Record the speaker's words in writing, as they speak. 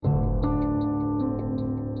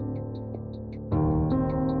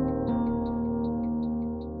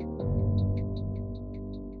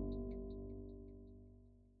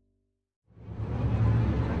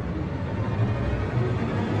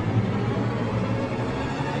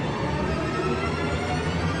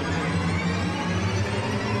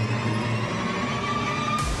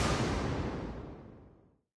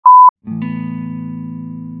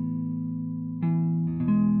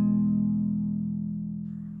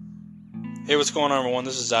Hey, what's going on, everyone?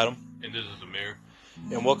 This is Adam. And this is Amir.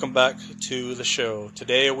 And welcome back to the show.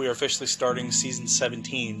 Today we are officially starting season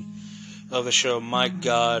 17 of the show. My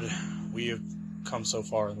God, we have come so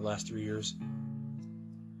far in the last 3 years.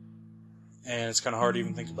 And it's kind of hard to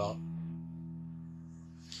even think about.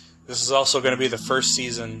 This is also going to be the first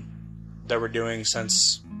season that we're doing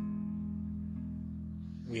since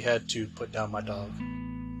we had to put down my dog,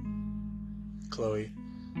 Chloe.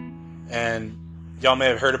 And y'all may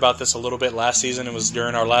have heard about this a little bit last season. It was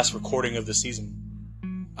during our last recording of the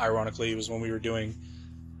season. Ironically, it was when we were doing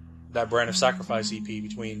that Brand of Sacrifice EP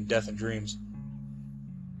between Death and Dreams.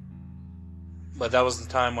 But that was the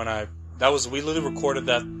time when we literally recorded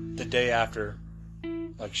that the day after,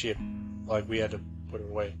 we had to put her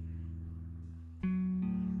away.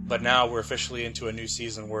 But now we're officially into a new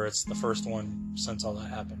season where it's the first one since all that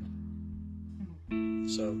happened.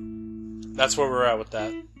 So that's where we're at with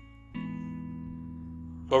that.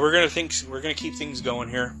 But we're gonna keep things going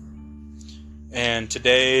here. And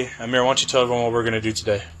today, Amir, why don't you tell everyone what we're gonna do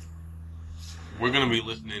today? We're gonna be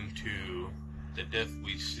listening to "The Death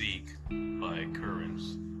We Seek" by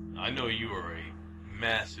Currents. I know you are a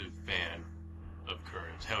massive fan of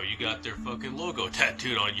Currents. Hell, you got their fucking logo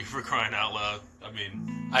tattooed on you, for crying out loud. I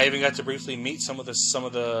mean, I even got to briefly meet some of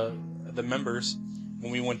the members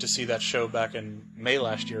when we went to see that show back in May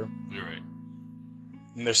last year. You're right.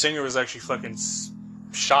 And their singer was actually fucking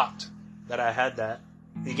shocked that I had that.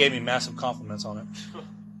 He gave me massive compliments on it.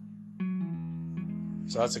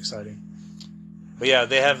 So that's exciting. But yeah,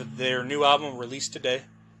 they have their new album released today.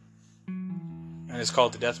 And it's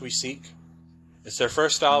called "The Death We Seek." It's their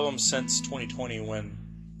first album since 2020 when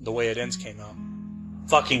 "The Way It Ends" came out.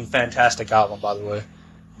 Fucking fantastic album, by the way.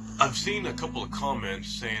 I've seen a couple of comments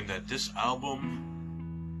saying that this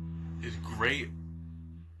album is great,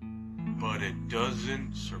 but it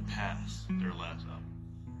doesn't surpass their last album.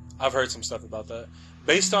 I've heard some stuff about that.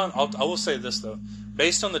 I will say this though.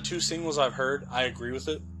 Based on the two singles I've heard, I agree with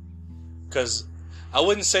it. Because I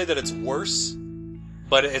wouldn't say that it's worse,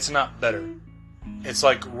 but it's not better. It's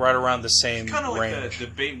like right around the same range. Kind of like that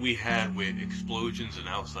debate we had with Explosions and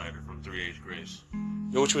Outsider from 3H Grace.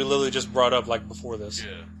 Which we literally just brought up like before this.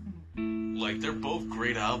 Yeah. Like, they're both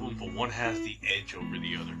great albums, but one has the edge over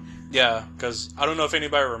the other. Yeah, because I don't know if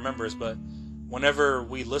anybody remembers, but whenever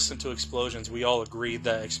we listened to Explosions, we all agreed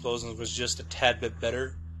that Explosions was just a tad bit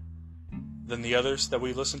better than the others that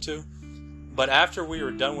we listened to. But after we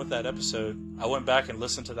were done with that episode, I went back and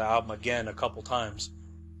listened to the album again a couple times.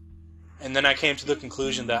 And then I came to the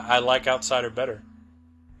conclusion that I like Outsider better.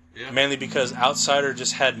 Yeah. Mainly because Outsider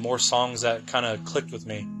just had more songs that kind of clicked with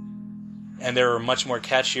me. And they were much more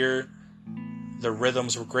catchier. The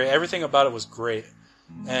rhythms were great. Everything about it was great.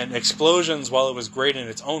 And Explosions, while it was great in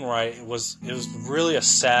its own right, it was really a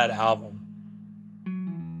sad album.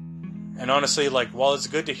 And honestly, like, while it's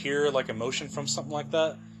good to hear like emotion from something like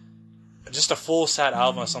that, just a full sad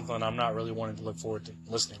album is something I'm not really wanting to look forward to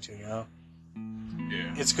listening to, you know?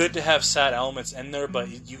 Yeah. It's good to have sad elements in there, but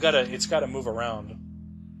it's gotta move around.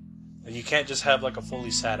 You can't just have like a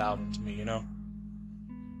fully sad album to me, you know?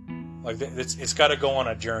 Like, it's gotta go on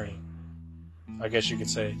a journey, I guess you could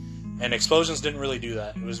say. And Explosions didn't really do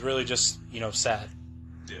that. It was really just, sad.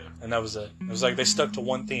 Yeah. And that was it. It was like they stuck to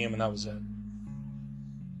one theme and that was it.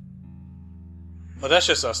 But that's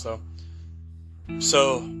just us, though.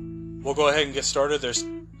 So, we'll go ahead and get started. There's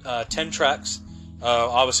 10 tracks.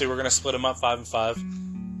 Obviously, we're going to split them up 5 and 5.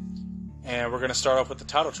 And we're going to start off with the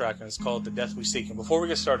title track, and it's called "The Death We Seek." And before we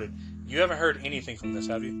get started, you haven't heard anything from this,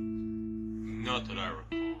 have you? Not that I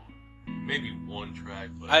recall. Maybe one track,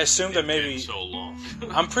 but I assume that maybe it's been so long.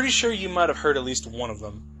 I'm pretty sure you might have heard at least one of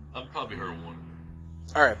them. I've probably heard one.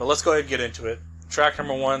 Alright, but let's go ahead and get into it. Track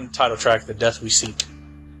number 1, title track, "The Death We Seek."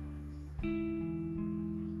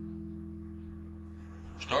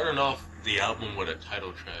 Starting off the album with a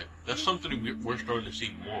title track, that's something we're starting to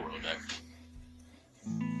see more of, actually.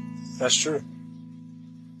 That's true.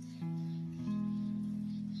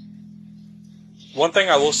 One thing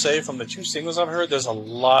I will say from the two singles I've heard, there's a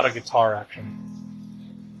lot of guitar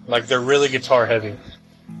action. Like, they're really guitar heavy.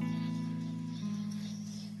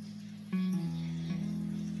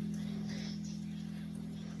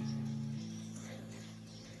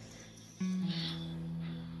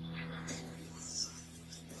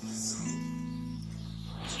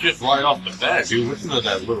 Just right off the bat, dude. Listen to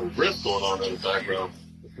that little riff going on in the background.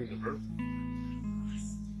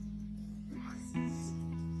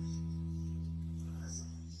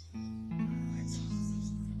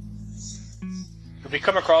 If we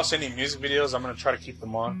come across any music videos, I'm going to try to keep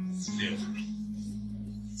them on. Yeah.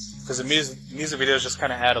 Because the music videos just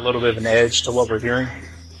kind of add a little bit of an edge to what we're hearing.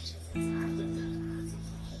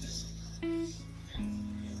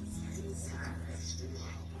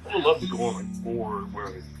 would love to go on like tour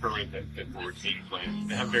where Current and Fit 14 playing.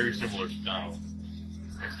 They have very similar styles.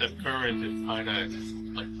 Except Current is kind of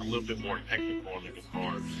like a little bit more technical on the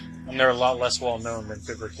guitars. And they're a lot less well known than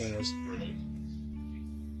Fit 14 is.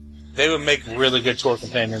 They would make really good tour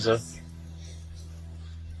companions, though.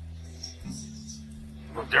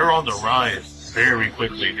 But they're on the rise very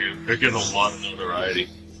quickly, dude. They're getting a lot of notoriety.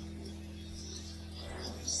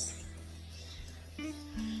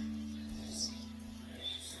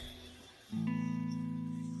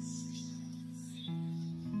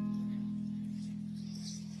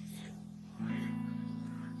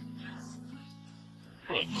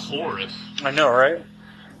 What a chorus. I know, right?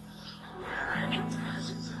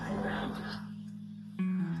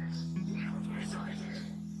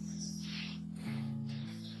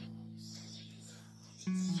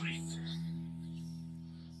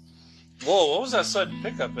 Whoa, what was that sudden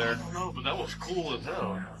pickup there? I don't know, but that was cool as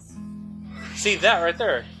hell. See that right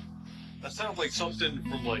there? That sounds like something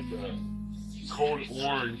from like Code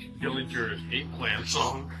Orange, Dillinger Escape Plan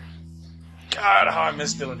song. God, how I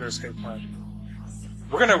miss Dillinger Escape Plan.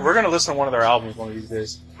 We're gonna listen to one of their albums one of these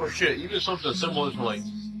days. Oh shit, even something similar to like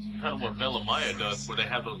kind of what Bella Maya does, where they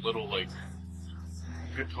have those little like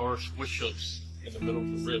guitar switch ups in the middle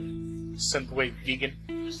of the riff. Synthwave vegan.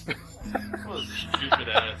 What a stupid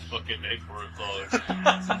ass fucking Eggborn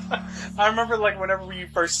song. I remember like whenever you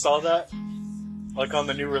first saw that, like on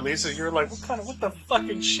the new releases, you were like, what the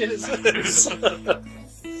fucking shit is this?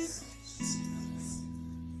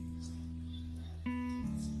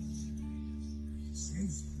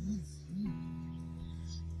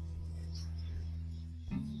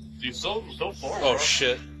 Dude, so far. Oh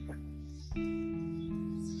shit.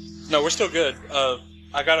 No, we're still good.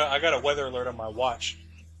 I got a weather alert on my watch.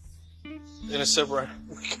 And it said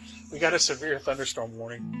we got a severe thunderstorm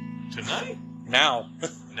warning. Tonight? Now.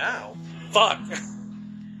 Now? Fuck.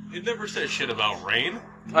 It never said shit about rain.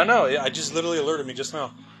 I know. I just literally alerted me just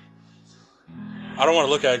now. I don't want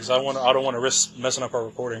to look at it because I don't want to risk messing up our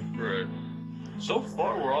recording. Right. So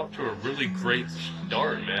far, we're off to a really great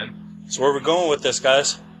start, man. So where are we going with this,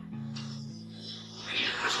 guys?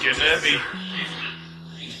 It's getting heavy.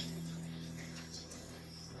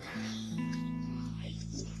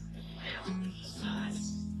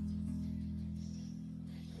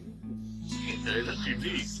 Okay, that's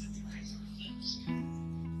unique.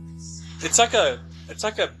 It's like a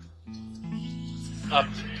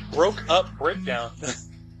broke up breakdown.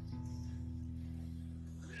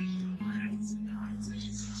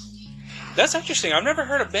 That's interesting. I've never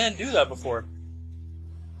heard a band do that before.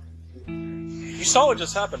 You saw what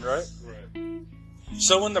just happened, right? Right.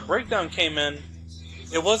 So when the breakdown came in,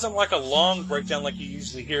 it wasn't like a long breakdown like you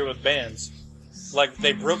usually hear with bands. Like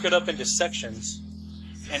they broke it up into sections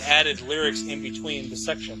and added lyrics in between the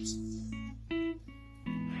sections.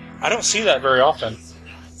 I don't see that very often.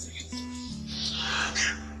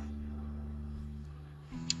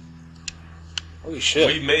 Holy shit.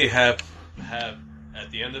 We may have at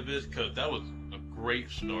the end of this, because that was a great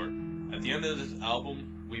start. At the end of this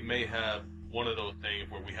album, we may have one of those things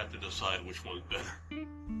where we have to decide which one's better.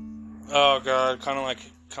 Oh god, kind of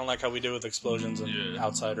like how we did with Explosions and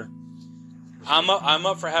Outsider. I'm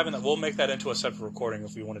up for having that. We'll make that into a separate recording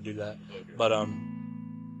if we want to do that. Okay. But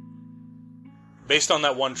based on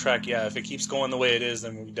that one track, yeah, if it keeps going the way it is,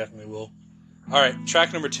 then we definitely will. All right,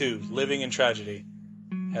 track number 2, Living in Tragedy.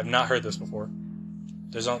 Have not heard this before.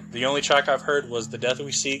 The only track I've heard was The Death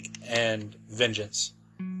We Seek and Vengeance.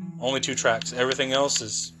 Only 2 tracks. Everything else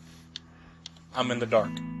is I'm in the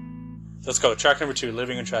dark. Let's go. Track number 2,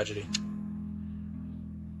 Living in Tragedy.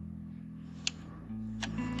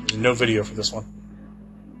 There's no video for this one.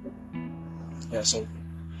 Yeah, so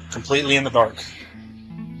completely in the dark.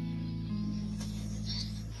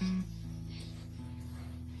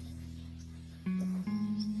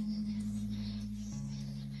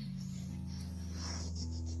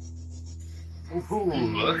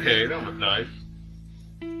 Ooh, okay, that was nice.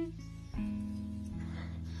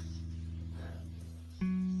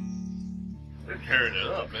 They're tearing it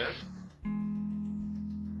up, man.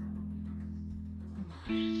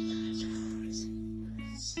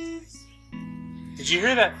 Did you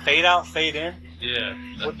hear that fade out, fade in Yeah.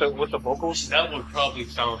 with the vocals? That would probably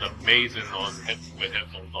sound amazing with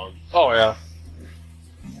headphones on. Oh yeah.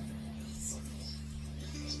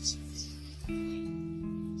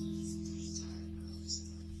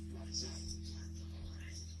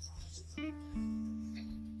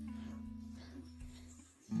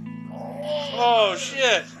 Oh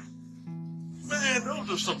shit! Man,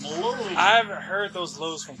 those are some lows. I haven't heard those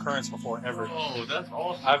lows from Currents before, ever. Oh, that's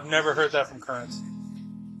awesome. I've never heard that from Currents.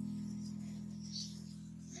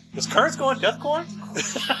 Is Currents going deathcore?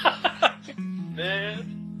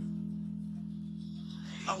 Man.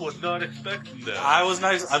 I was not expecting that. I was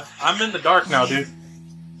nice. I'm in the dark now, dude.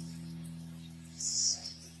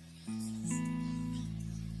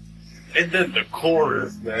 And then the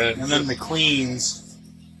chorus, man. And then the Queens.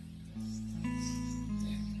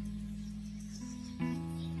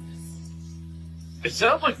 It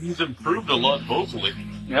sounds like he's improved a lot vocally.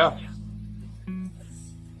 Yeah.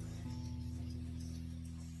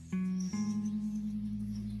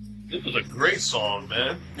 This is a great song,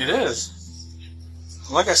 man. It is.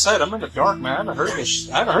 Like I said, I'm in the dark, man. I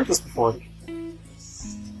haven't heard this before.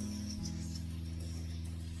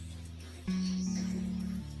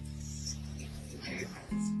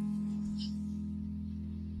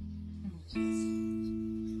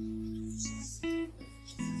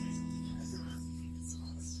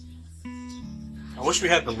 I wish we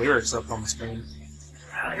had the lyrics up on the screen.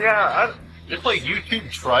 Yeah, it's like YouTube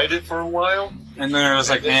tried it for a while. And then I was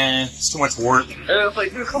like, man, it's too much work. And I was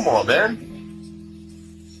like, dude, come on, man.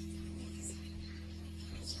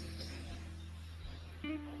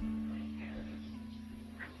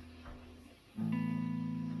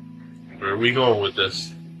 Where are we going with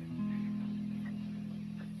this?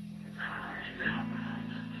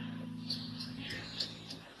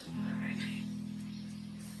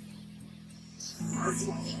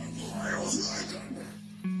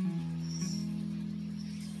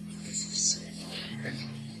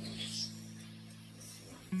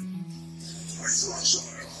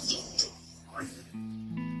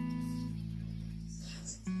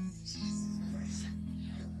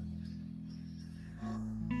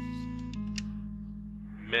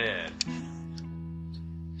 Man.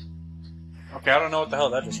 Okay, I don't know what the hell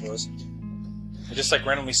that just was. It just like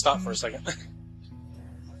randomly stopped for a second.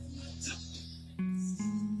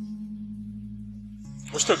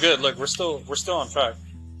 We're still good. Look, we're still on track.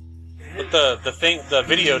 But the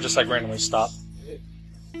video just like randomly stopped.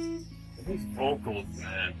 These vocals,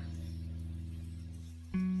 man.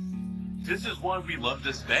 This is why we love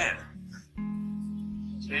this band.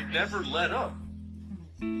 They never let up.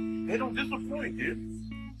 They don't disappoint, dude.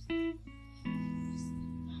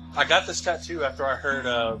 I got this tattoo after I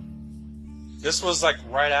heard. This was like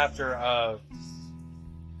right after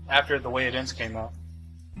The Way It Ends came out.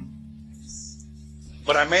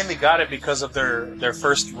 But I mainly got it because of their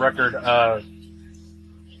first record, The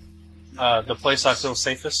Place I Feel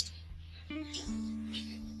Safest.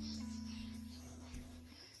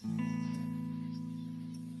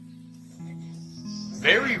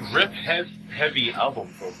 Very riff-heavy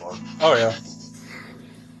album so far. Oh yeah.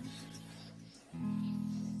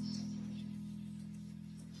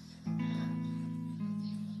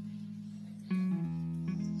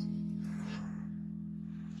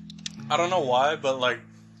 I don't know why, but like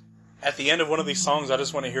at the end of one of these songs, I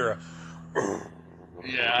just want to hear a.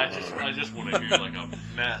 Yeah, I just want to hear like a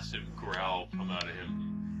massive growl come out of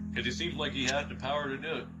him, because it seems like he had the power to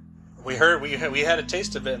do it. We had a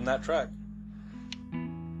taste of it in that track.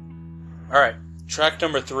 All right, track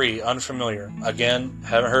number 3, Unfamiliar. Again,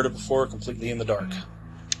 haven't heard it before. Completely in the dark.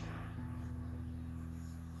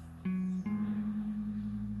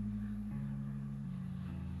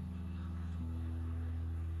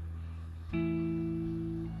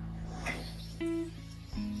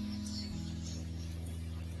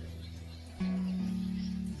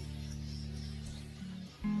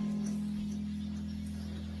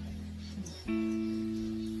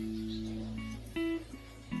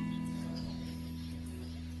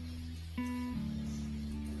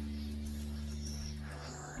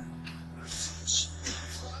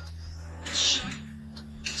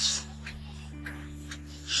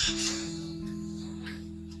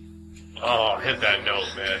 Oh, hit that note,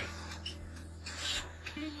 man.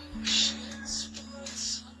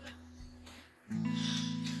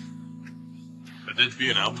 Could this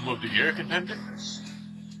be an album of the year contender?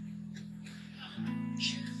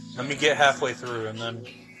 Let me get halfway through, and then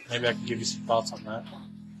maybe I can give you some thoughts on that.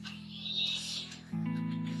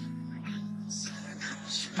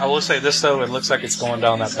 I will say this, though. It looks like it's going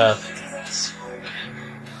down that path.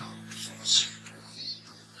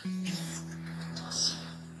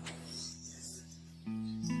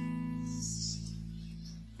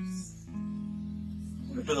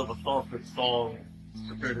 A bit of a softer song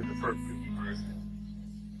compared to the first 50 version.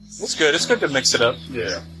 It's good. It's good to mix it up.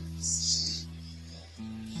 Yeah.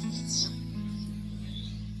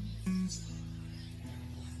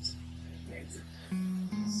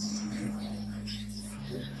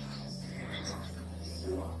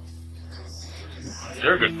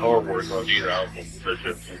 Their guitar work on these albums, they're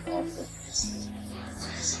just awesome.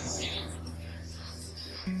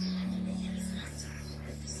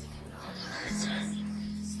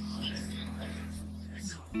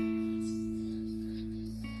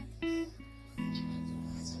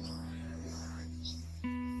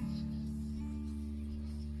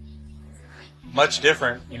 much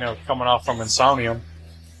different, you know, coming off from Insomnium.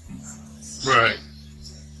 Right.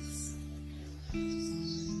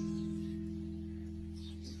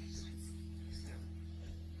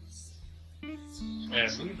 And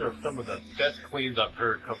these are some of the best cleans I've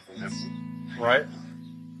heard come from him. Right?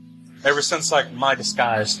 Ever since, like, My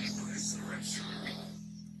Disguise.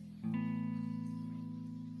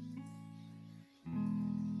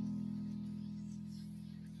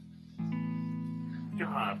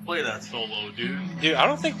 God, play that solo, dude. Dude, I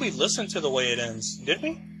don't think we listened to The Way It Ends, did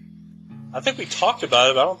we? I think we talked about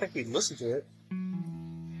it, but I don't think we listened to it.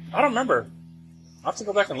 I don't remember. I'll have to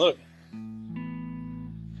go back and look.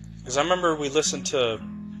 Because I remember we listened to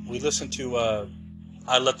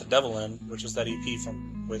I Let the Devil In, which was that EP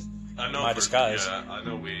from with My Disguise. Yeah, I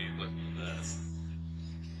know we listened to that.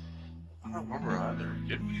 I don't remember either,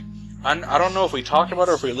 did we? I don't know if we talked about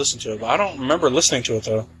it or if we listened to it, but I don't remember listening to it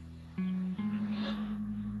though.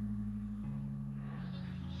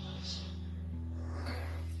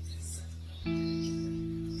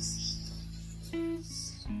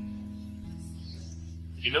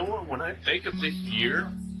 You know what? When I think of this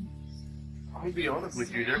year, I'll be honest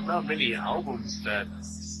with you, there's not many albums that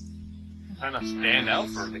kind of stand out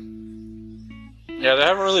for me. Yeah, there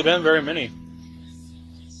haven't really been very many.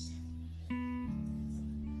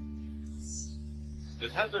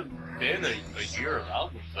 This hasn't been a year of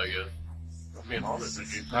albums, I guess. I'm being honest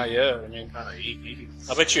with you. Not yet. I mean, Kind of EP.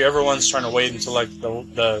 I bet you everyone's trying to wait until like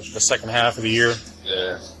the second half of the year.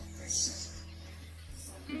 Yeah.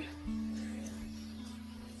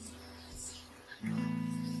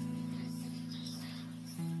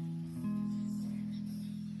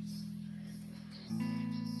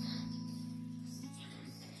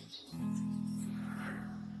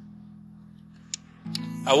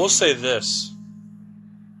 I will say this.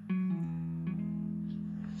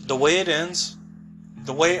 The Way It Ends,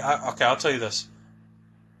 I'll tell you this.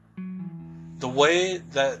 The way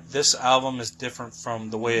that this album is different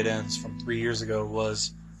from The Way It Ends from 3 years ago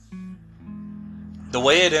was The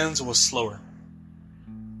Way It Ends was slower.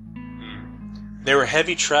 They were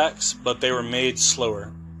heavy tracks, but they were made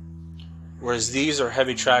slower. Whereas these are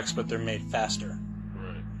heavy tracks, but they're made faster.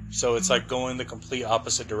 Right. So it's like going the complete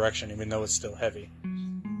opposite direction, even though it's still heavy.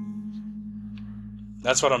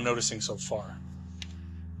 That's what I'm noticing so far.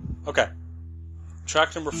 Okay.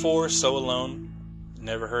 Track number 4, So Alone.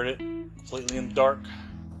 Never heard it. Completely in the dark.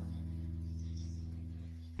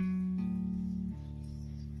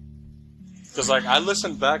 Because, like, I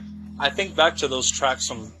think back to those tracks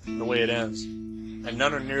from The Way It Ends, and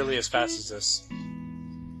none are nearly as fast as this.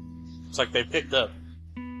 It's like they picked up.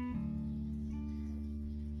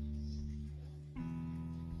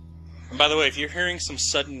 And by the way, if you're hearing some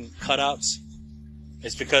sudden cutouts,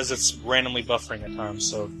 it's because it's randomly buffering at times,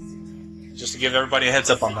 so just to give everybody a heads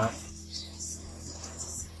up on that.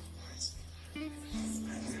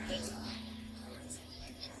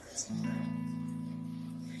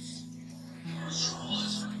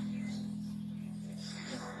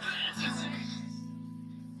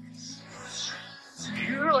 Do you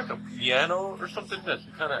hear like a piano or something that's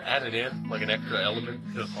kind of added in, like an extra element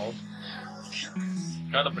to the song?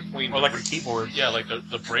 Kind of between... Or like a keyboard. Yeah, like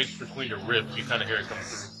the breaks between the riffs, you kind of hear it come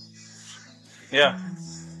through. Yeah.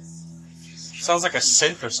 Sounds like a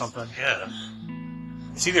synth or something. Yeah.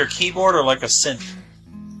 It's either a keyboard or like a synth.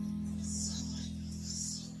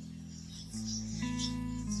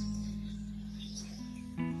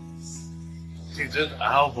 Dude, this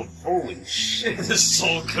album, holy shit, is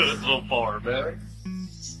so good so far, man.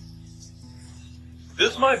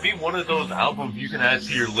 This might be one of those albums you can add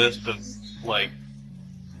to your list of, like,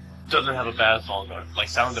 doesn't have a bad song on it. Like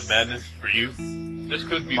Sound of Madness for you. This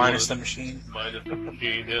could be Minus the Machine. Minus the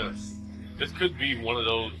Machine, yeah. This could be one of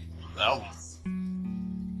those albums.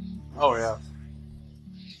 Oh, yeah.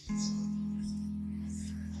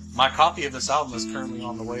 My copy of this album is currently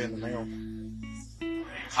on the way in the mail.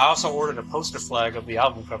 I also ordered a poster flag of the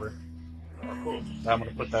album cover. Oh, cool. I'm going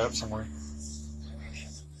to put that up somewhere.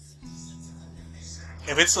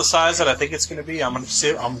 If it's the size that I think it's going to be, I'm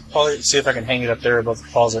probably see if I can hang it up there above the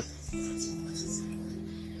closet.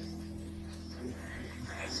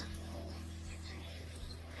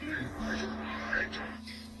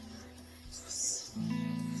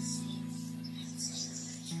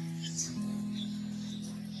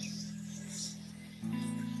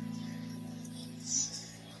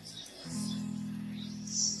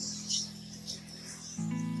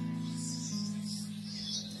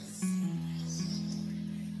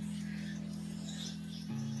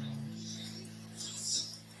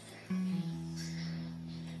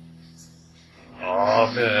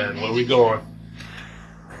 Oh man, where we going?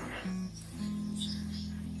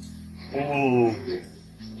 Ooh. Oh.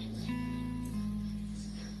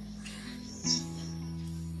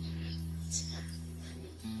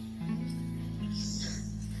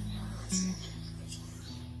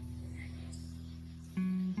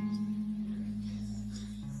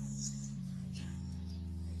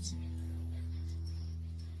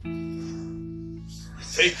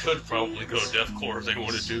 They could probably go deathcore if they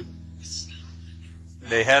wanted to.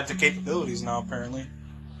 They have the capabilities now, apparently.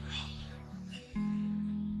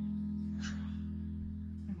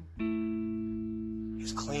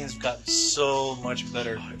 These cleans have gotten so much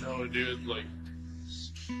better. I know, dude. Like,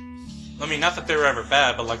 I mean, not that they were ever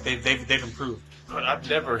bad, but like they've improved. but I've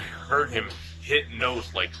never heard him hit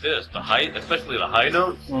notes like this. The high, especially the high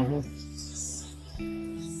notes. Mm-hmm.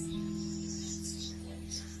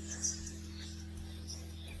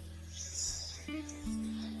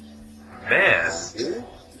 Man.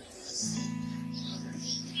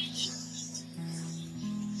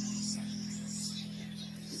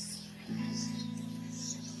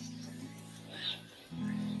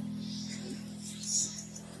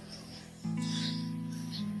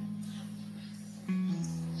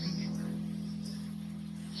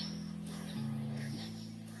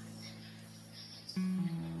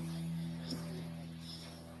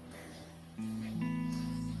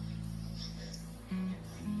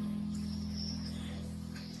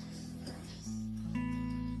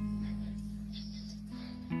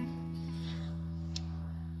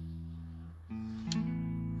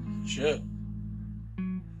 Shit.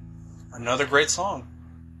 Another great song.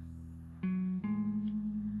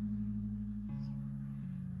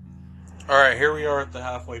 Alright, here we are at the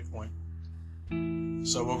halfway point.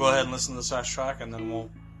 So we'll go ahead and listen to this last track, and then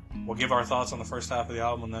we'll give our thoughts on the first half of the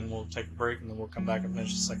album, and then we'll take a break, and then we'll come back and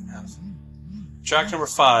finish the second half. Track number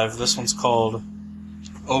 5, this one's called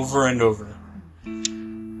Over and Over.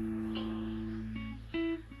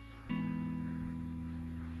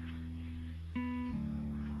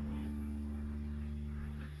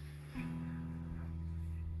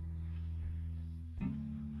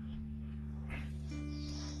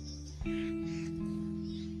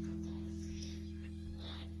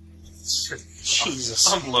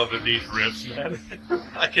 Jesus. I'm loving these riffs, man.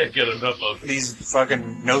 I can't get enough of it. These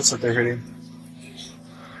fucking notes that they're hitting.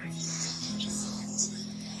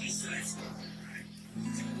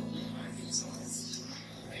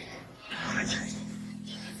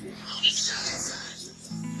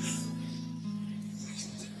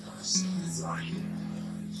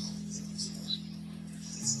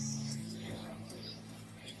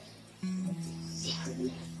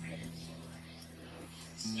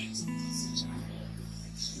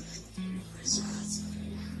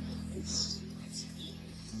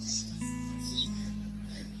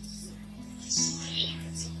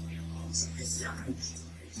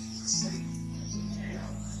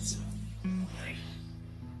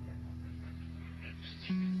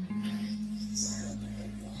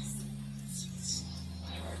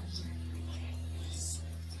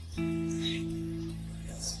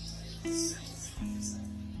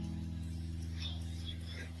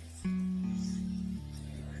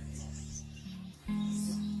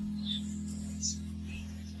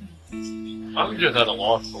 I'm just at a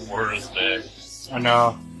loss for words, man. I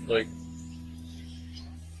know. Like,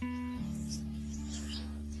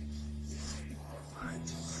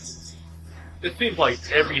 it seems like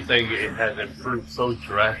everything it has improved so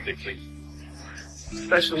drastically.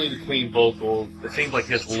 Especially the clean vocals. It seems like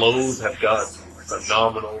his lows have got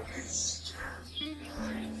phenomenal.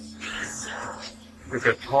 The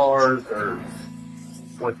guitars are,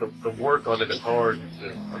 like the work on the guitars is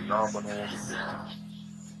just phenomenal.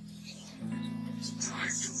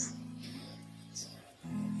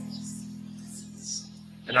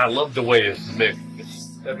 And I love the way it's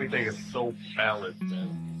mixed. Everything is so balanced,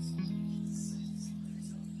 man.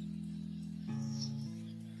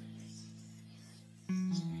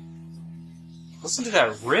 Listen to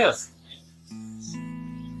that riff.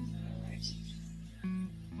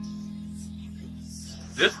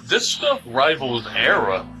 This stuff rivals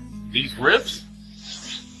era. These riffs,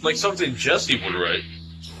 like something Jesse would write.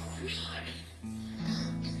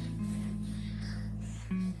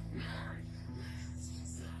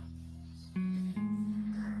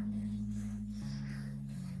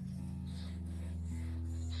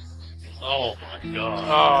 Oh my god.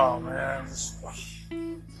 Oh, man.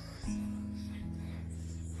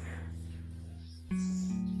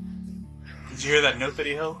 Did you hear that note that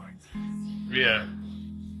he held? Yeah.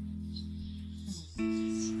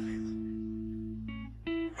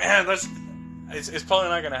 Man, it's probably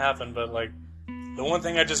not going to happen, but like, the one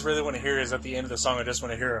thing I just really want to hear is at the end of the song, I just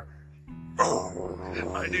want to hear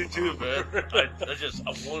I do too, man. I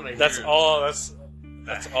want to. That's all I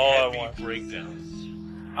want. Breakdowns.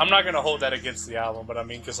 I'm not gonna hold that against the album, but I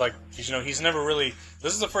mean, because like, he's never really.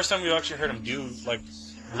 This is the first time we've actually heard him do like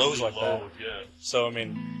lows like that. Yeah. So I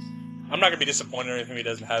mean, I'm not gonna be disappointed or anything he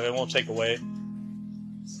doesn't have. It won't take away.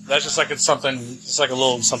 That's just like it's something. It's like a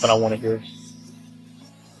little something I want to hear.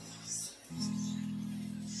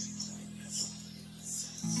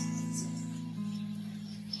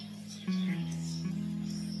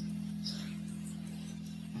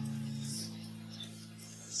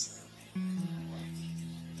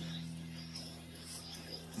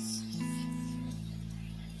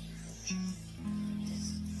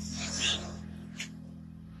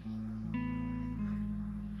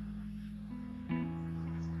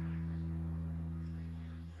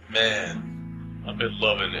 Man, I've been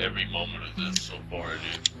loving every moment of this so far,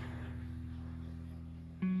 dude.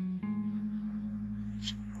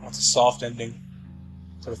 It's a soft ending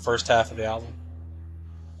to the first half of the album.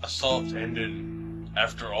 A soft ending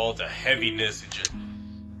after all the heaviness and just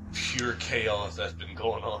pure chaos that's been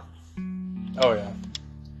going on. Oh yeah.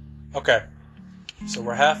 Okay. So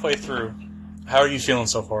we're halfway through. How are you feeling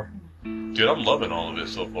so far? Dude, I'm loving all of it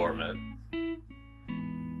so far, man.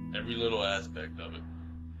 Every little aspect of it.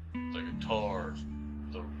 The guitars,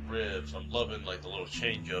 the riffs. I'm loving like the little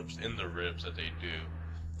change-ups in the riffs that they do.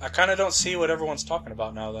 I kind of don't see what everyone's talking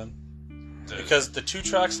about now then. Because the two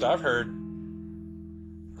tracks that I've heard,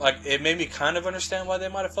 like, it made me kind of understand why they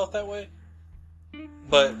might have felt that way.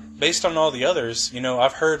 But based on all the others,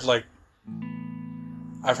 I've heard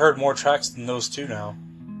more tracks than those two now.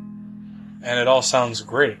 And it all sounds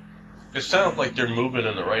great. It sounds like they're moving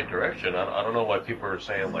in the right direction. I don't know why people are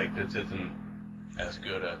saying, like, this isn't as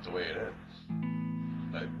good as the way it is.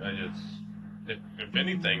 If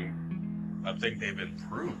anything, I think they've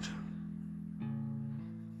improved.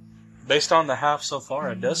 Based on the half so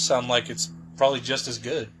far, it does sound like it's probably just as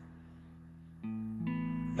good.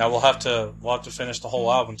 Now we'll have to finish the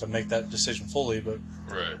whole album to make that decision fully, but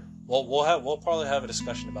right. We'll probably have a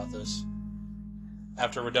discussion about this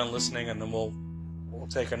after we're done listening, and then we'll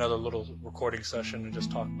take another little recording session and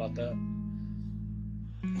just talk about that.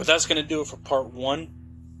 But that's going to do it for part 1.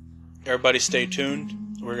 Everybody stay tuned.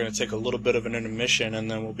 We're going to take a little bit of an intermission, and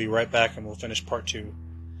then we'll be right back and we'll finish part 2.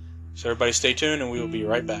 So everybody stay tuned, and we will be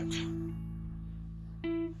right back.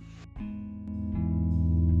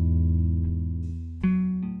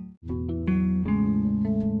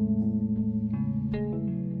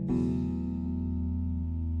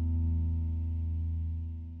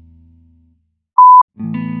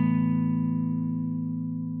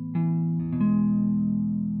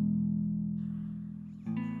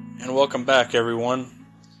 And welcome back, everyone.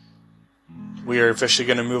 We are officially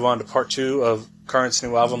going to move on to part 2 of Current's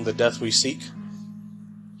new album, The Death We Seek.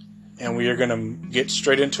 And we are going to get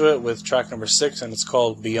straight into it with track number 6, and it's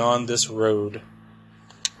called Beyond This Road.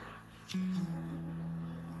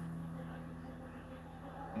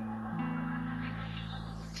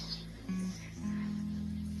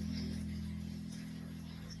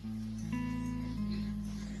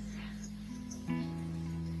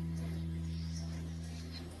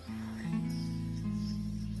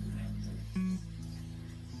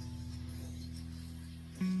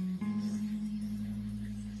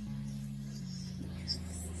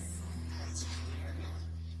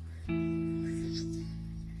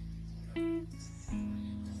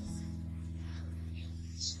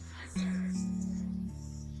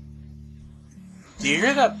 Do you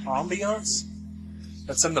hear that ambiance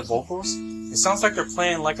that's in the vocals? It sounds like they're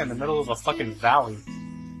playing like in the middle of a fucking valley,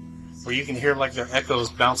 where you can hear like their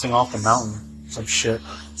echoes bouncing off the mountain. Some shit.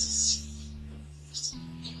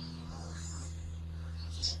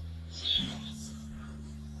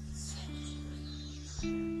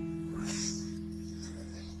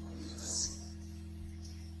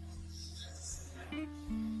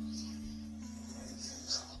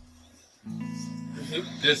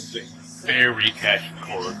 This is a very catchy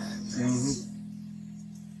chord. Mm-hmm.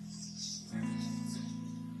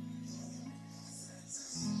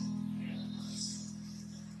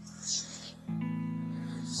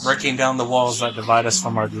 Breaking down the walls that divide us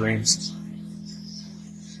from our dreams.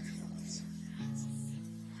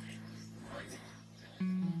 I'm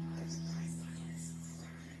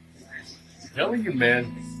telling you,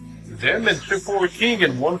 man, them and 2-4 King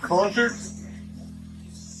in one concert,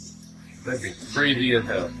 that'd be crazy as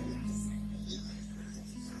hell.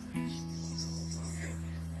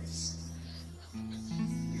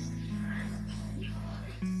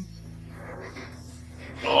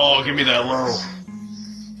 Oh, give me that low.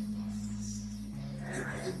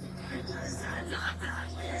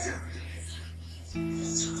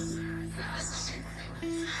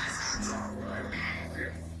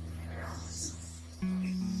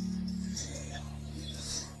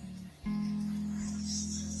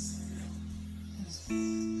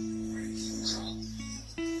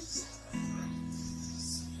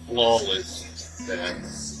 flawless that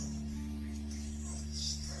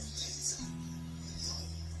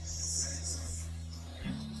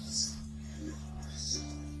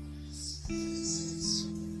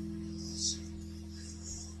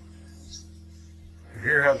you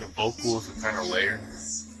hear how the vocals are kind of layered?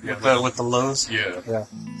 With the lows? Yeah. Yeah.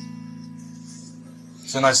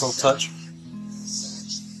 It's a nice little touch.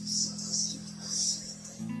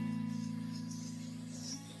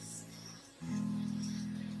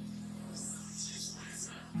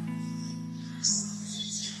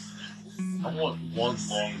 I want one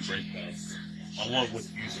long breakdown. I want what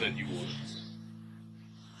you said you would.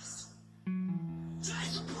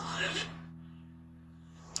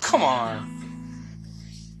 Come on.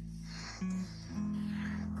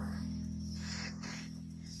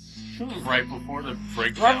 Right before the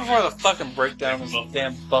breakdown. Right before the fucking breakdown was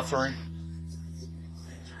damn buffering.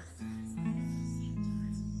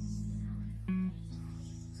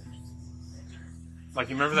 Like,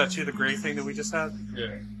 you remember that To the Grave thing that we just had?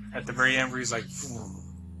 Yeah. At the very end where he's like...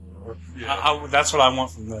 Yeah. That's what I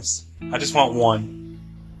want from this. I just want one.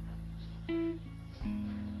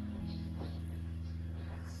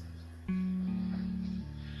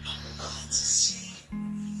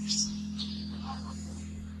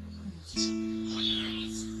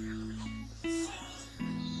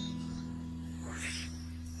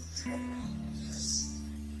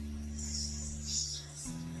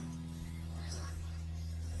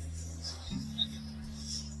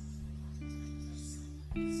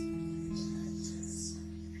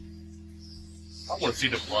 I want to see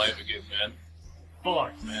them live again, man.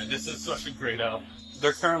 Fuck, man. This is such a great album.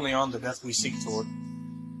 They're currently on the Death We Seek tour.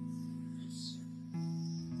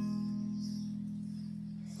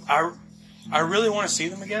 I really want to see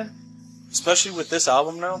them again, especially with this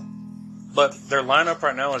album now. But their lineup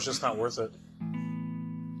right now is just not worth it.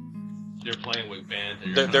 They're playing with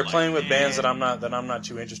bands. They're playing with bands that I'm not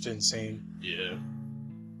too interested in seeing. Yeah.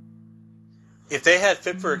 If they had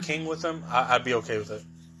Fit for a King with them, I'd be okay with it.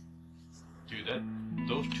 Dude,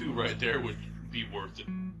 those two right there would be worth it.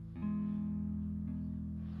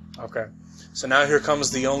 Okay. So now here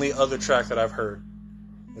comes the only other track that I've heard,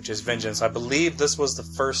 which is Vengeance. I believe this was the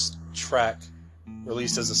first track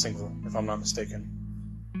released as a single, if I'm not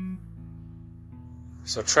mistaken.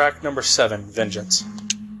 So track number 7, Vengeance.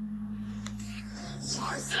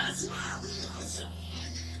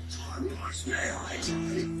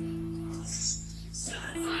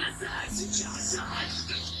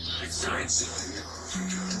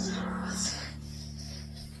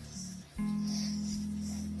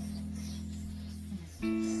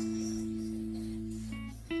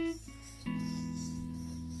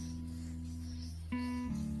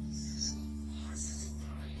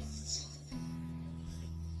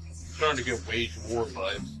 Starting to get wage war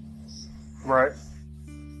vibes. Right.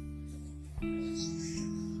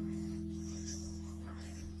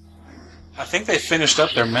 I think they finished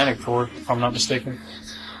up their Manic tour, if I'm not mistaken.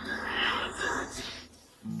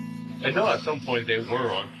 I know at some point they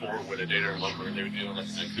were on tour with a Data Lumber and they were doing like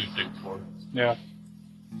an acoustic tour. Yeah.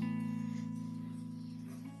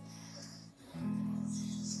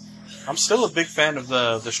 I'm still a big fan of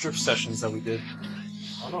the strip sessions that we did.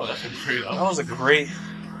 Oh no, that's a great album. That was a great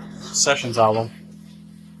Sessions album.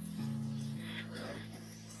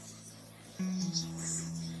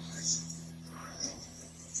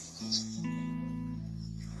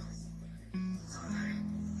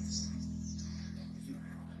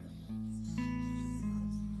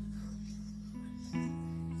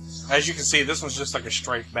 As you can see, this one's just like a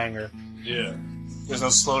straight banger. Yeah. There's no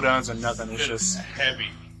slowdowns and nothing. It's just heavy.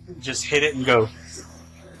 Just hit it and go.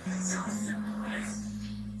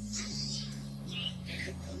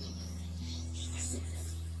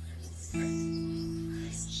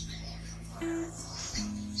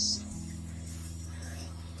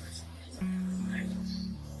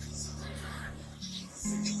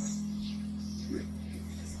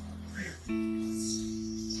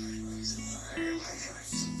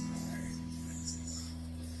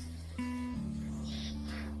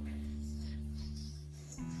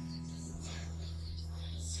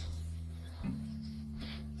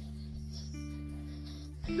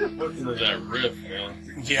 Listen to that riff,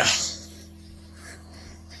 man. Yeah.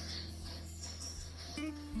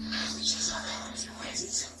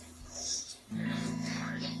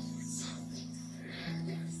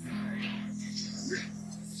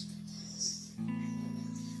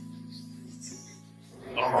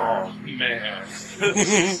 Oh, man.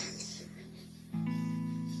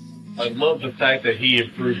 I love the fact that he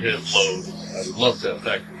improved his load. I love that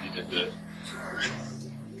fact that he did that.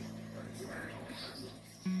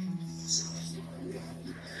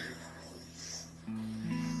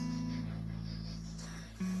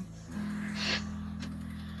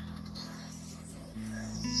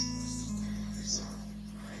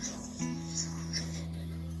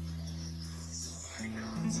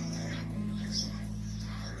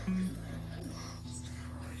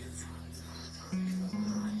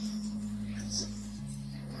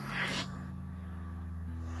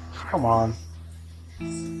 come on.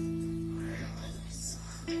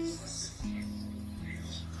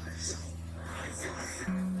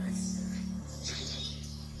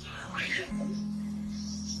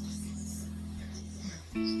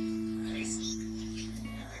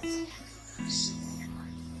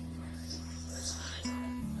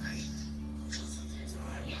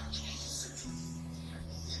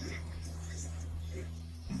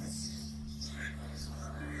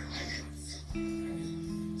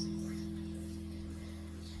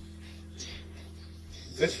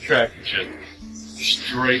 This track is just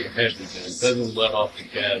straight heavy, man. It doesn't let off the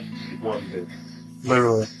gas one bit.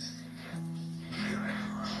 Literally.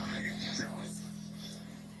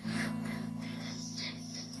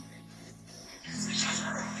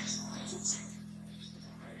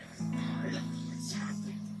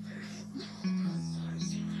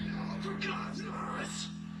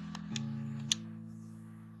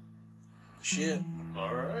 Shit.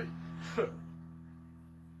 Alright.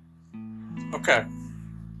 Okay.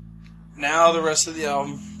 Now the rest of the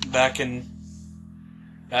album, back in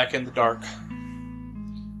the dark.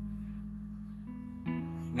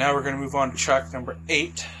 Now we're going to move on to track number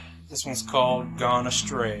 8. This one's called Gone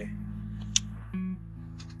Astray.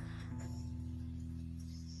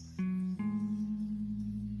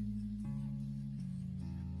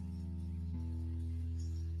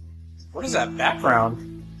 What is that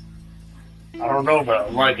background? I don't know, but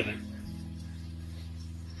I'm liking it.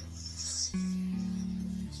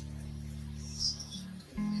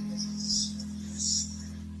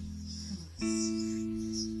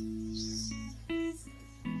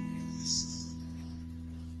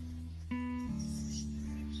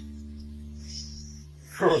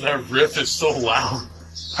 Bro, that riff is so loud.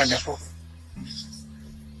 I know.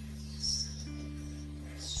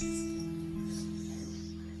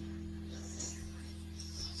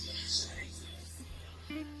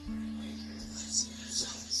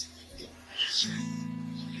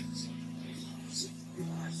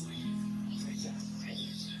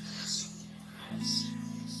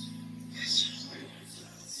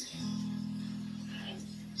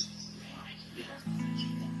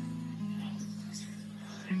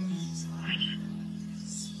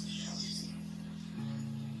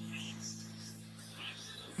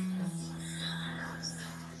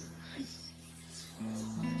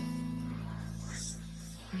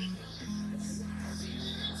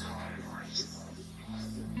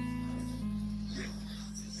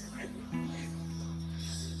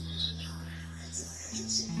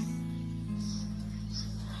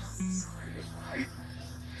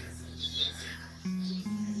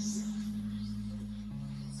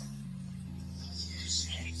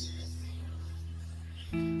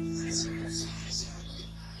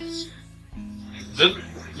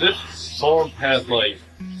 This song has like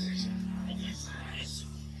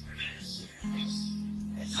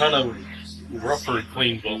kind of rougher,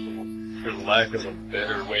 clean vocals, for lack of a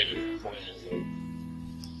better way to explain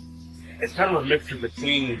it. It's kind of a mixture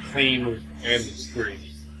between clean and discreet.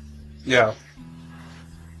 Yeah.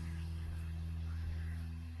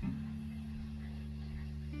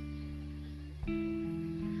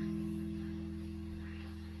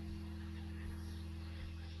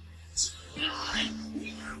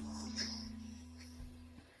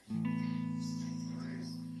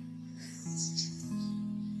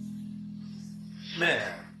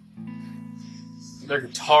 Man, their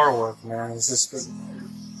guitar work, man, is just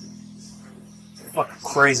fucking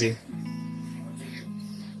crazy.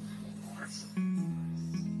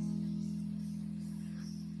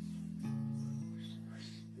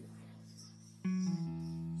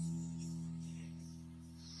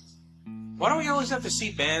 Why don't we always have to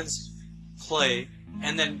see bands play,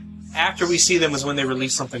 and then after we see them is when they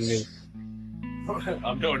release something new?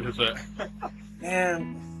 I've noticed that.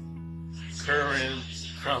 Man. Current,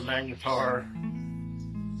 Crown Magnetar.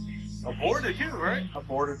 Aborted too, right?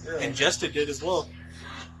 Aborted. Yeah. Ingested did as well.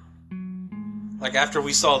 Like after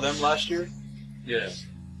we saw them last year, Yeah.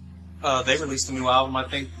 they released a new album. I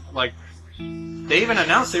think like they even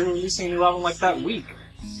announced they were releasing a new album like that week.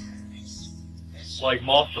 Like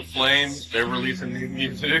Moth to Flame, they're releasing new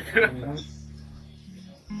music.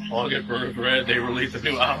 August Burns Red, they released a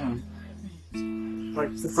new album.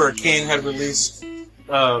 Like For a King had released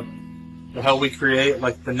The Hell We Create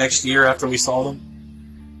like the next year after we saw them.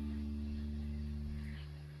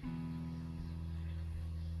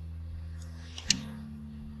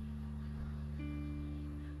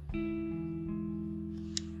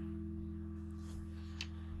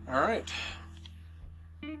 All right.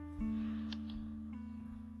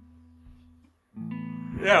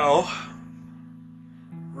 Now,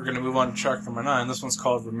 we're going to move on to track number 9. This one's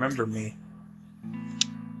called Remember Me.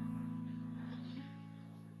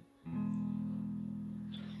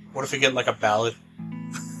 What if we get like a ballad?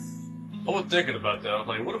 I was thinking about that. I was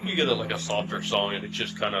like, what if we get a softer song and it's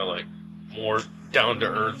just kind of like more down to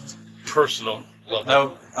earth, personal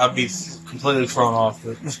level? I'd be completely thrown off.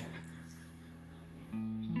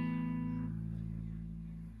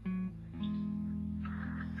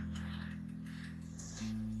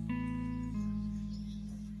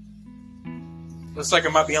 Looks like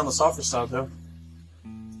it might be on the softer side, though.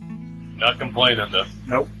 Not complaining though.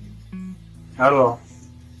 Nope. Not at all.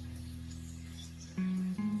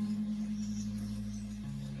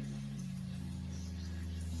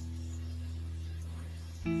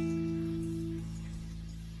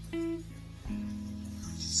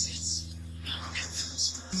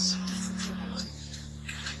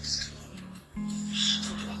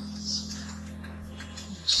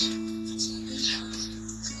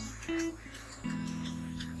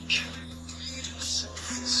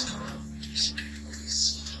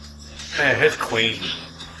 Man, it's clean.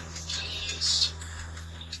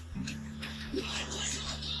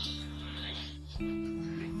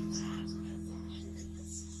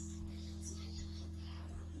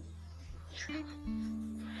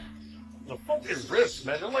 The fucking riffs,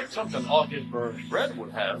 man, they're like something Augsburg Red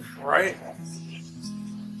would have. Right?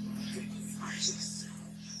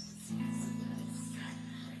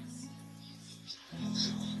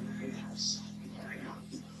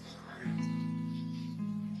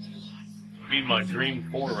 Be my dream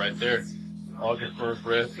four right there. Augsburg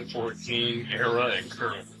Red, the 14, Era, and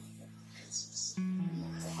Current.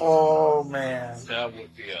 Oh, man. That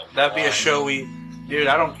would be a That'd be a line. show Dude,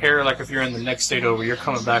 I don't care, like, if you're in the next state over, you're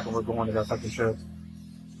coming back and we're going to that fucking show.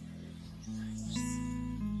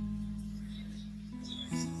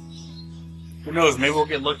 Who knows, maybe we'll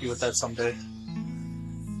get lucky with that someday.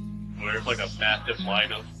 Where it's like a massive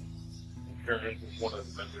lineup. Current is one of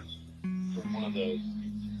the vendors from one of the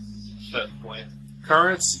set plans.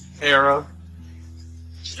 Currents, Era,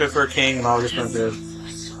 Fit King, and Augsburg Red.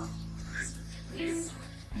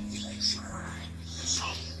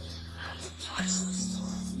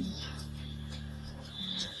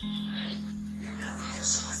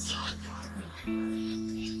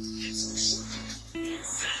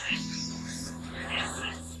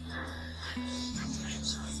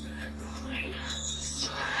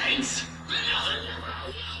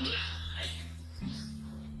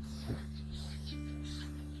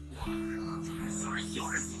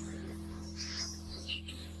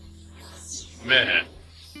 Man.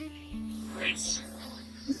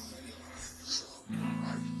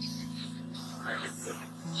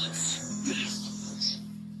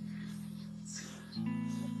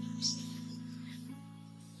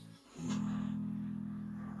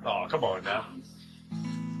 Oh, come on now.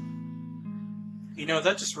 You know,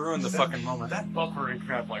 that just ruined the fucking moment. That buffering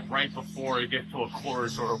crap, like right before it gets to a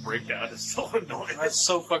chorus or a breakdown, is so annoying. That's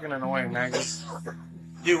so fucking annoying, man. 'Cause-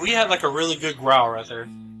 Dude, we had like a really good growl right there.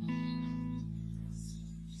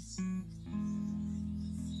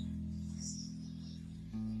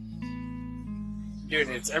 Dude,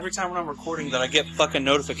 it's every time when I'm recording that I get fucking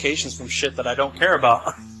notifications from shit that I don't care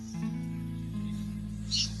about.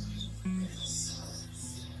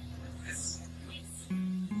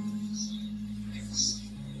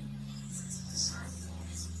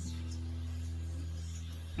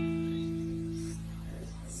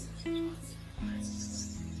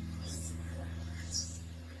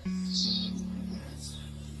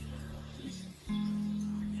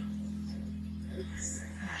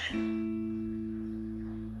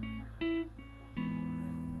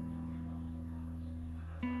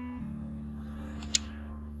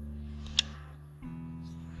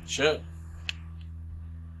 Shit.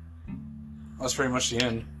 That's pretty much the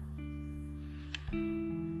end.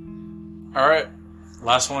 Alright.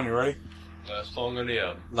 Last one, you ready? Last song on the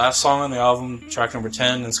album. Last song on the album, track number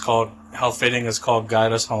 10, it's called, how fitting, it's called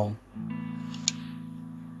Guide Us Home.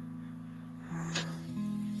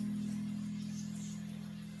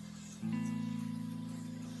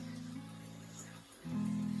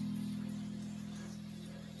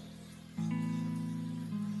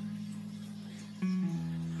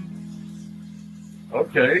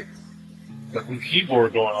 Okay. Got some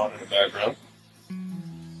keyboard going on in the background.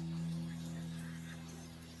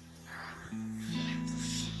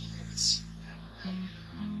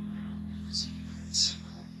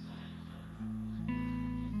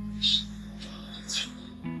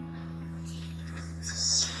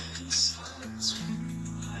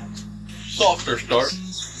 Softer start.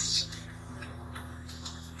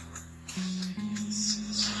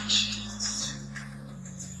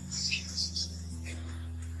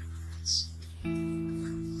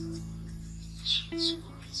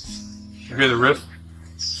 You hear the riff?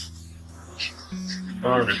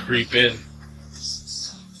 starting to creep in.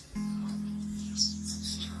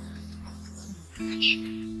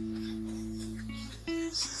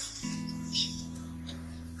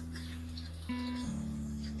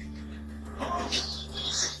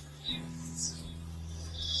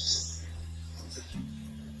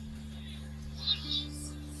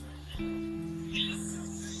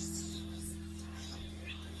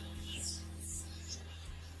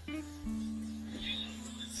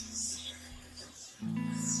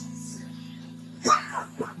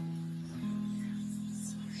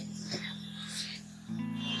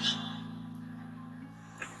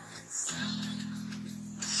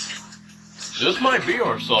 This might be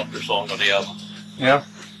our softer song on the album. Yeah.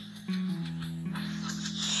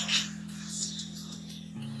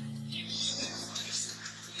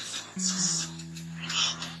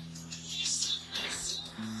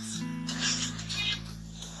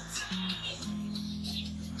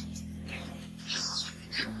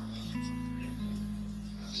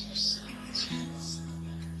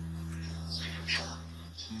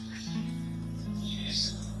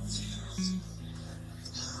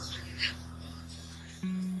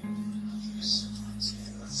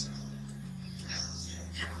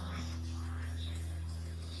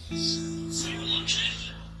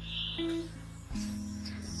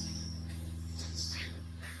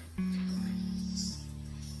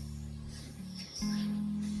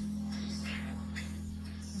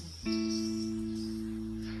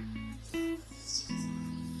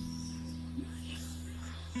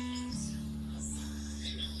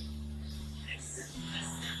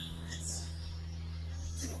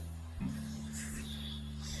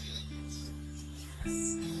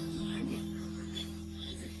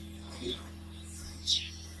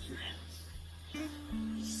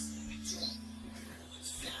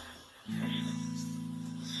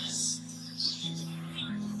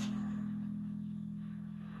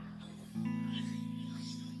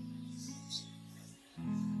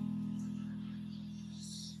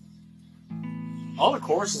 All the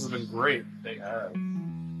choruses have been great. They have.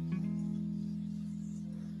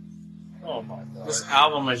 Oh my god. This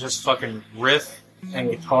album is just fucking riff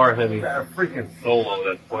and guitar heavy. That freaking solo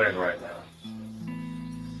that's playing right now.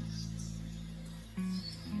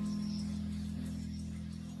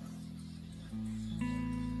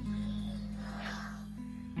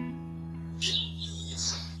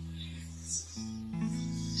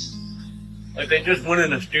 Like they just went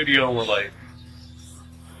in the studio and were like,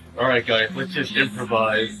 alright guys, let's just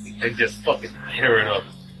improvise and just fucking tear it up.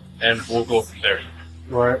 And we'll go from there.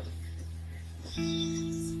 Right.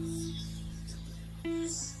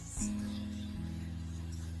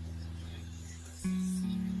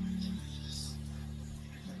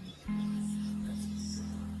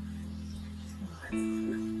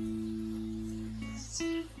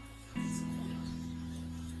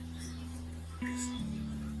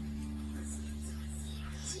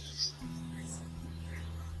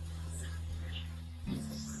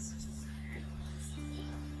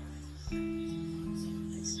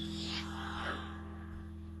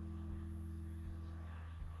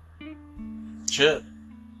 Shit.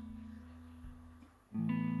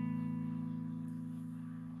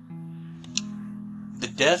 The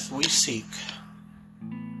death we seek.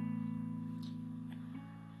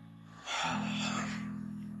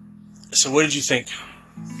 So what did you think?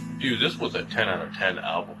 Dude, this was a 10 out of 10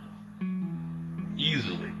 album.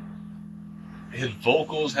 Easily. His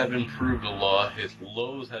vocals have improved a lot. His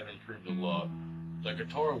lows have improved a lot. The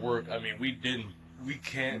guitar work, I mean, we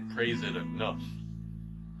can't praise it enough.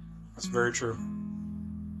 That's very true.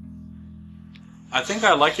 I think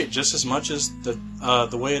I like it just as much as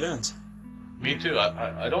the way it ends. Me too.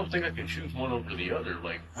 I don't think I can choose one over the other.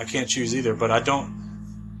 Like I can't choose either, but I don't.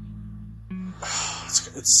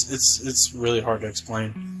 It's really hard to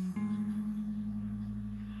explain.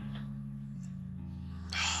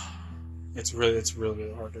 It's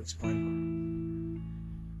really hard to explain.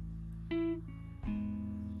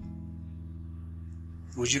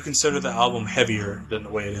 Would you consider the album heavier than the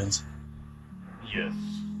way it ends? yes,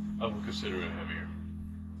 I would consider it heavier.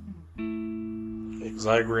 Because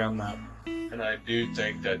I agree on that. And I do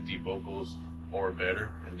think that the vocals are better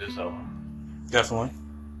in this album. Definitely.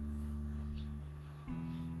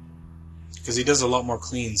 Because he does a lot more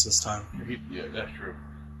cleans this time. Yeah, that's true.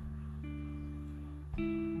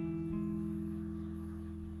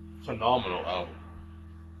 Phenomenal album.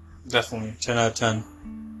 Definitely. 10 out of 10.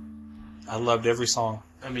 I loved every song.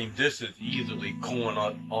 I mean, this is easily going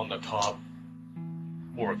on the top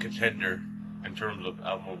for a contender in terms of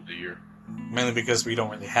album of the year. Mainly because we don't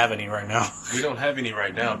really have any right now. We don't have any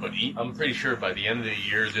right now, but I'm pretty sure by the end of the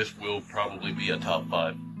year, this will probably be a top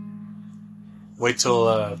 5.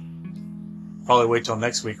 probably wait till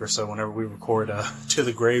next week or so whenever we record To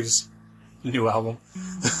the Graves' new album.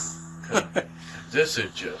 This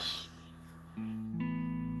is just...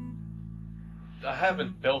 I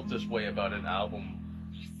haven't felt this way about an album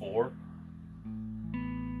before.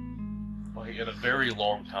 Like, in a very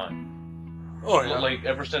long time. Oh, yeah. Like,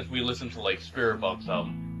 ever since we listened to, like, Spirit Box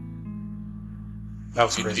album. That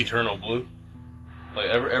was crazy. Eternal Blue. Like,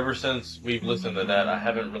 ever since we've listened to that, I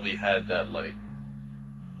haven't really had that, like,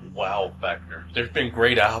 wow factor. There's been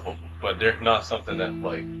great albums, but there's not something that's,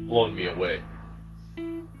 like, blown me away.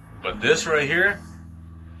 But this right here,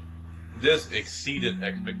 this exceeded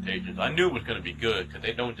expectations. I knew it was going to be good, because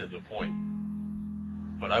they don't disappoint.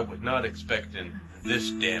 But I was not expecting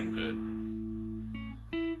this damn good.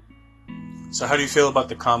 So how do you feel about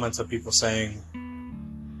the comments of people saying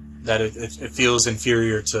that it feels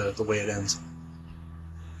inferior to the way it ends?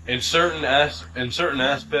 In certain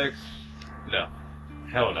aspects, no.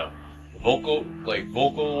 Hell no. Vocal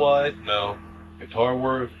wise, no. Guitar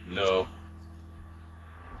work, no.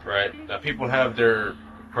 Right? Now people have their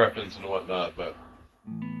preference and whatnot, but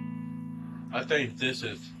I think this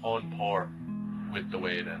is on par with the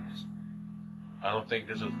way it ends. I don't think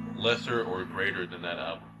this is lesser or greater than that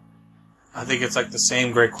album. I think it's like the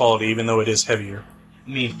same great quality, even though it is heavier. I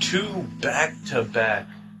mean, 2 back-to-back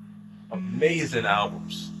amazing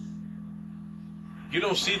albums. You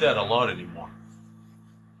don't see that a lot anymore.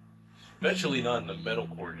 Especially not in the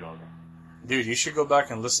metalcore genre. Dude, you should go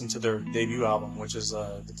back and listen to their debut album, which is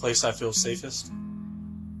The Place I Feel Safest.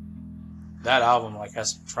 That album like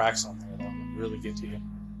has some tracks on there that will really get to you.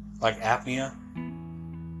 Like Apnea.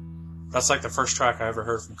 That's like the first track I ever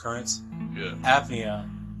heard from Currents. Yeah. Apnea.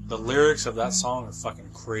 The lyrics of that song are fucking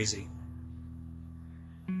crazy.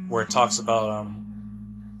 Where it talks about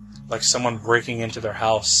like someone breaking into their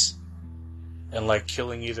house and like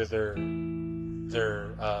killing either their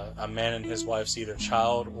a man and his wife's either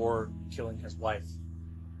child or killing his wife,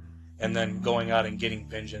 and then going out and getting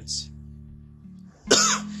vengeance.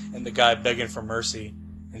 And the guy begging for mercy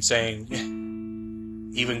and saying,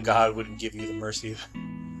 even God wouldn't give you the mercy.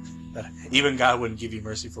 Even God wouldn't give you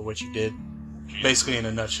mercy for what you did. Basically, in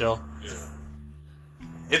a nutshell. Yeah.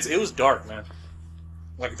 It was dark, man.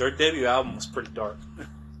 Like, their debut album was pretty dark.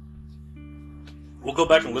 We'll go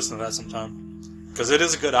back and listen to that sometime. Because it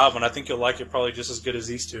is a good album. I think you'll like it probably just as good as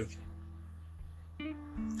these two.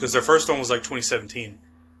 Because their first one was like 2017.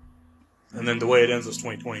 And then The Way It Ends was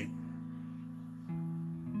 2020.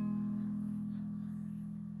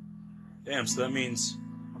 Damn, so that means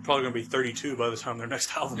I'm probably going to be 32 by the time their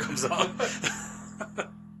next album comes out.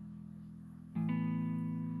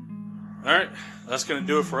 Alright, that's going to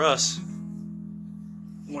do it for us.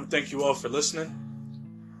 I want to thank you all for listening.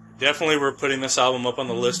 Definitely we're putting this album up on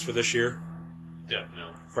the list for this year.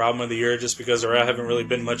 Definitely. For Album of the Year, just because there haven't really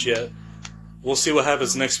been much yet. We'll see what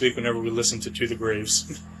happens next week whenever we listen to the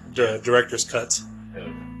Graves. Director's cuts.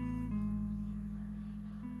 Yeah.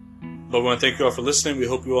 But we want to thank you all for listening. We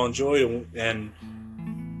hope you all enjoyed, and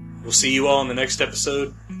we'll see you all in the next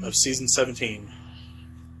episode of Season 17.